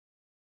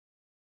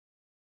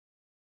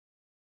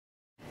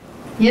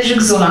Jerzy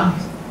Gzula.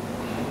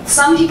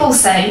 Some people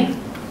say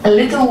a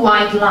little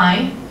white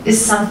lie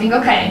is something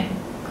okay.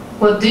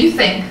 What do you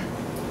think?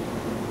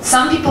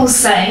 Some people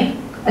say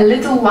a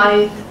little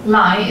white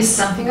lie is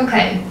something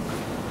okay.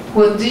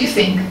 What do you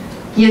think?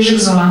 Jerzy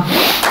Gzula.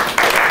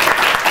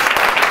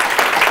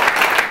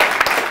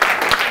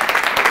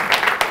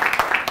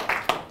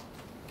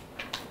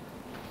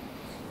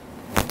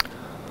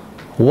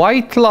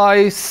 White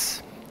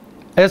lies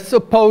as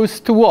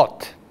opposed to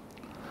what?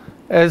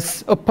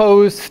 As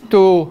opposed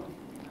to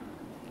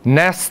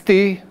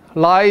nasty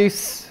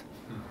lies,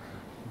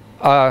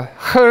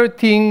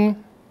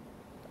 hurting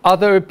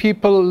other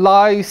people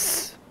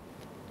lies.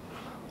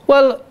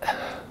 Well,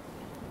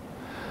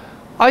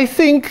 I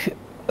think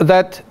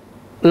that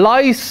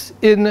lies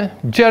in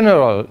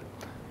general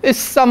is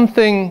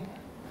something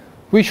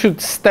we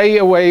should stay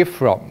away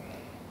from.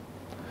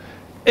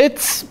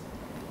 It's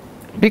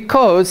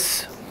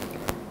because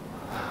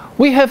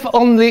we have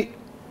only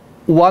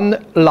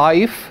one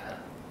life,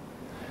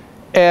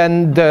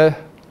 and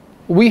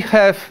we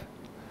have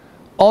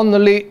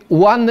only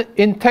one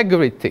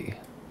integrity.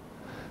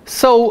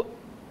 So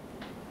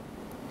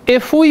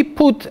if we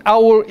put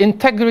our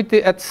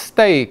integrity at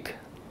stake,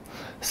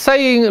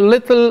 saying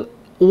little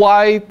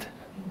white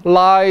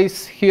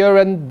lies here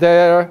and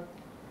there,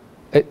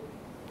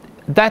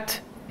 that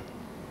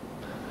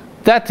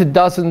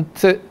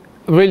doesn't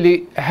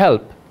really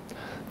help.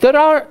 There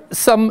are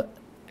some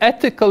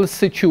ethical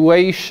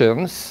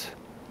situations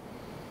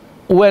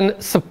when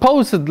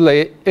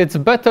supposedly it's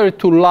better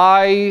to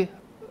lie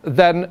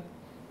than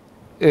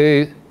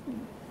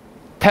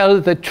tell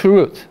the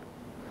truth.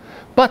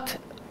 But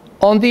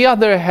on the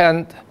other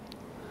hand,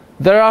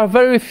 there are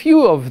very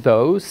few of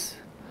those,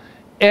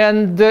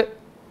 and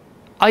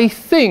I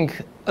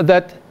think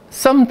that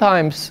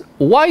sometimes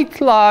white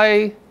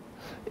lie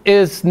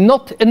is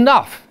not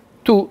enough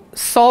to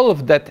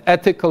solve that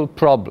ethical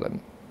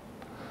problem.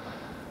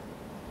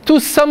 To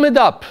sum it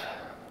up,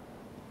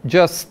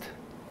 just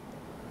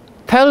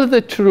tell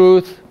the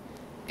truth,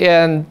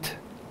 and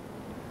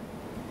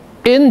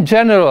in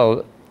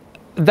general,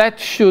 that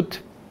should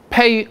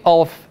pay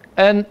off,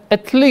 and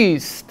at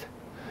least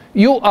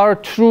you are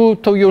true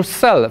to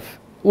yourself,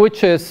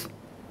 which is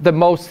the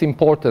most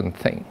important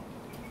thing.